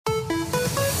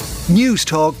News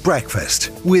Talk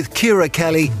Breakfast with Ciara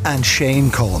Kelly and Shane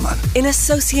Coleman. In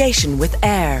association with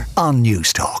AIR on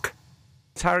News Talk.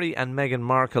 Harry and Meghan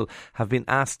Markle have been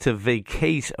asked to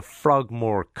vacate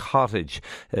Frogmore Cottage,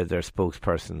 their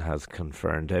spokesperson has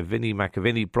confirmed. Vinnie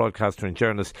McAviney, broadcaster and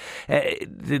journalist.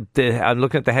 I'm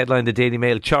looking at the headline, the Daily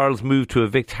Mail. Charles moved to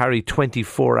evict Harry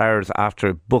 24 hours after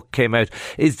a book came out.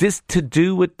 Is this to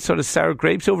do with sort of sour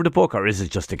grapes over the book, or is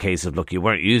it just a case of, look, you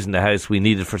weren't using the house, we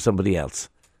need it for somebody else?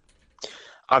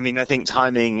 I mean, I think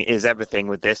timing is everything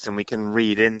with this, and we can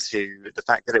read into the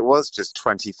fact that it was just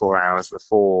 24 hours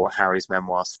before Harry's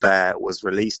memoir Spare was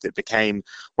released. It became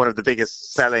one of the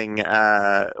biggest selling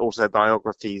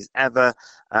autobiographies ever.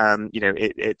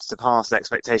 It surpassed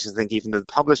expectations, I think, even of the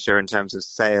publisher in terms of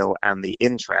sale and the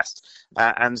interest.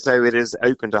 And so it has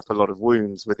opened up a lot of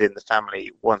wounds within the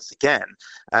family once again.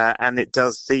 And it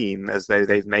does seem as though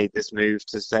they've made this move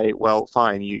to say, well,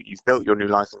 fine, you've built your new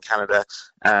life in Canada.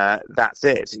 That's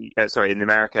it. In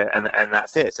America, and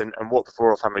that's it. And what the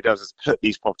royal family does is put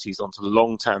these properties onto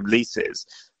long-term leases.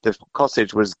 The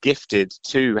cottage was gifted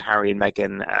to Harry and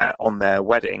Meghan on their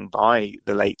wedding by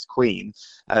the late Queen.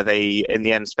 They, in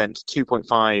the end, spent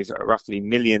 £2.5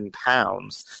 million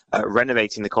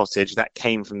renovating the cottage. That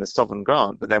came from the sovereign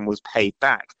grant, but then was paid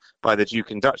back by the Duke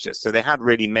and Duchess. So they had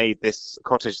really made this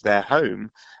cottage their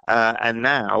home. And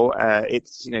now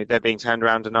they're being turned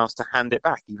around and asked to hand it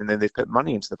back, even though they've put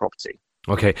money into the property.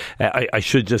 Okay, I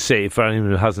should just say, for anyone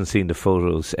who hasn't seen the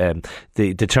photos,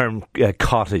 the term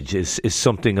cottage is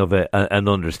something of an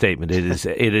understatement.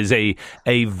 It is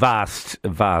a vast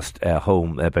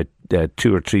home, about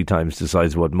 2 or 3 times the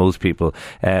size of what most people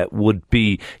would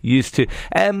be used to.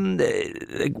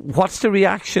 What's the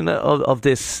reaction of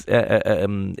this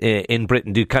in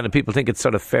Britain? Do kind of people think it's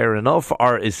sort of fair enough,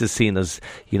 or is this seen as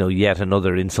yet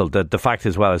another insult? The fact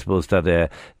as well, I suppose,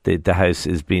 that the house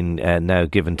is being now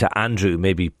given to Andrew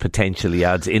maybe potentially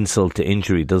adds insult to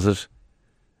injury, does it?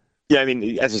 Yeah, I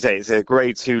mean, as you say, it's a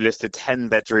Grade 2 listed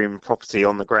 10-bedroom property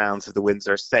on the grounds of the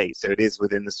Windsor estate. So it is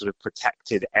within the sort of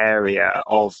protected area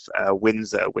of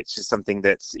Windsor, which is something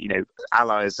that,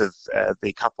 allies of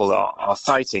the couple are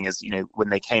citing as, when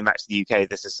they came back to the UK,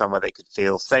 this is somewhere they could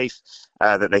feel safe,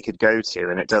 that they could go to.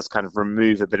 And it does kind of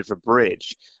remove a bit of a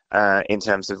bridge in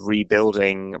terms of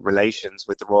rebuilding relations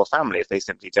with the royal family if they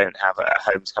simply don't have a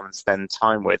home to come and spend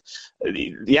time with.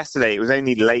 Yesterday, it was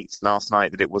only late last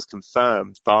night that it was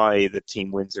confirmed by the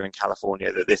Team Windsor in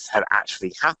California that this had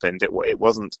actually happened. It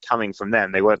wasn't coming from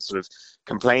them. They weren't sort of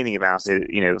complaining about it.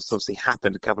 It's obviously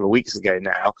happened a couple of weeks ago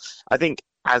now. I think,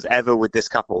 as ever with this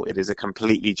couple, it is a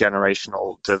completely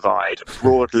generational divide.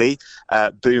 Broadly,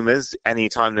 boomers,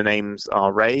 anytime the names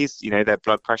are raised, their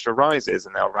blood pressure rises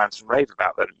and they'll rant and rave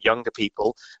about them. Younger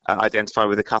people identify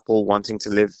with the couple wanting to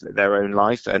live their own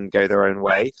life and go their own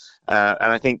way.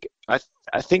 And I think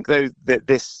though that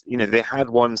this, they had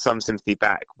won some sympathy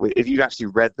back. If you actually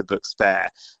read the book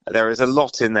Spare, there is a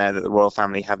lot in there that the royal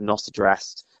family have not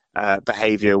addressed.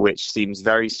 Behaviour which seems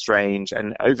very strange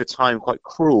and over time quite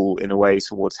cruel in a way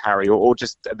towards Harry, or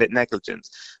just a bit negligent.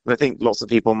 But I think lots of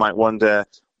people might wonder,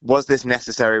 was this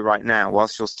necessary right now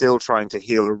whilst you're still trying to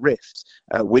heal a rift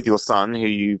with your son, who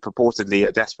you purportedly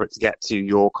are desperate to get to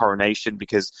your coronation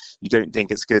because you don't think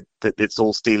it's good that it's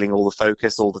all stealing all the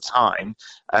focus all the time?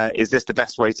 Is this the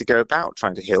best way to go about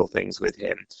trying to heal things with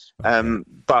him? And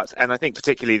I think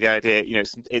particularly the idea,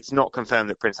 it's not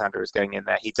confirmed that Prince Andrew is going in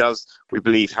there. He does, we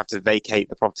believe, have to vacate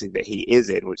the property that he is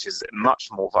in, which is much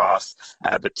more vast,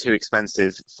 but too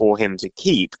expensive for him to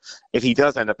keep. If he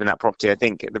does end up in that property, I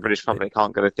think the British public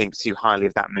aren't going to think too highly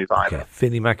of that move either. Okay.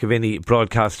 Vinnie McAviney,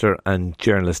 broadcaster and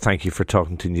journalist, thank you for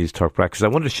talking to News Talk Breakfast. I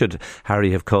wonder, should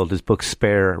Harry have called his book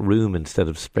Spare Room instead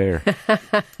of Spare?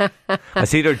 I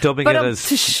see they're dubbing it as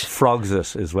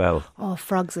Frogsit as well. Oh,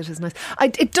 Frogsit is nice.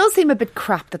 It does seem a bit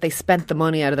crap that they spent the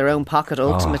money out of their own pocket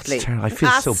ultimately. I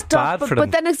feel so bad for them.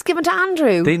 But then it's given to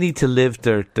Andrew. They need to live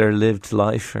their lived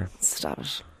life. Stop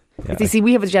it. Yeah. You see,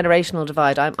 we have a generational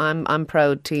divide. I'm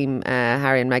pro team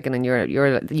Harry and Meghan, and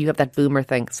you have that boomer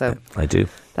thing. So I do.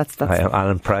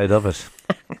 I'm proud of it.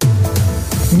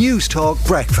 News Talk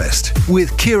Breakfast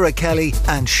with Ciara Kelly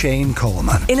and Shane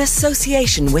Coleman. In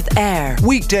association with AIR.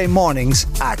 Weekday mornings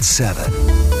at 7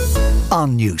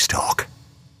 on News Talk.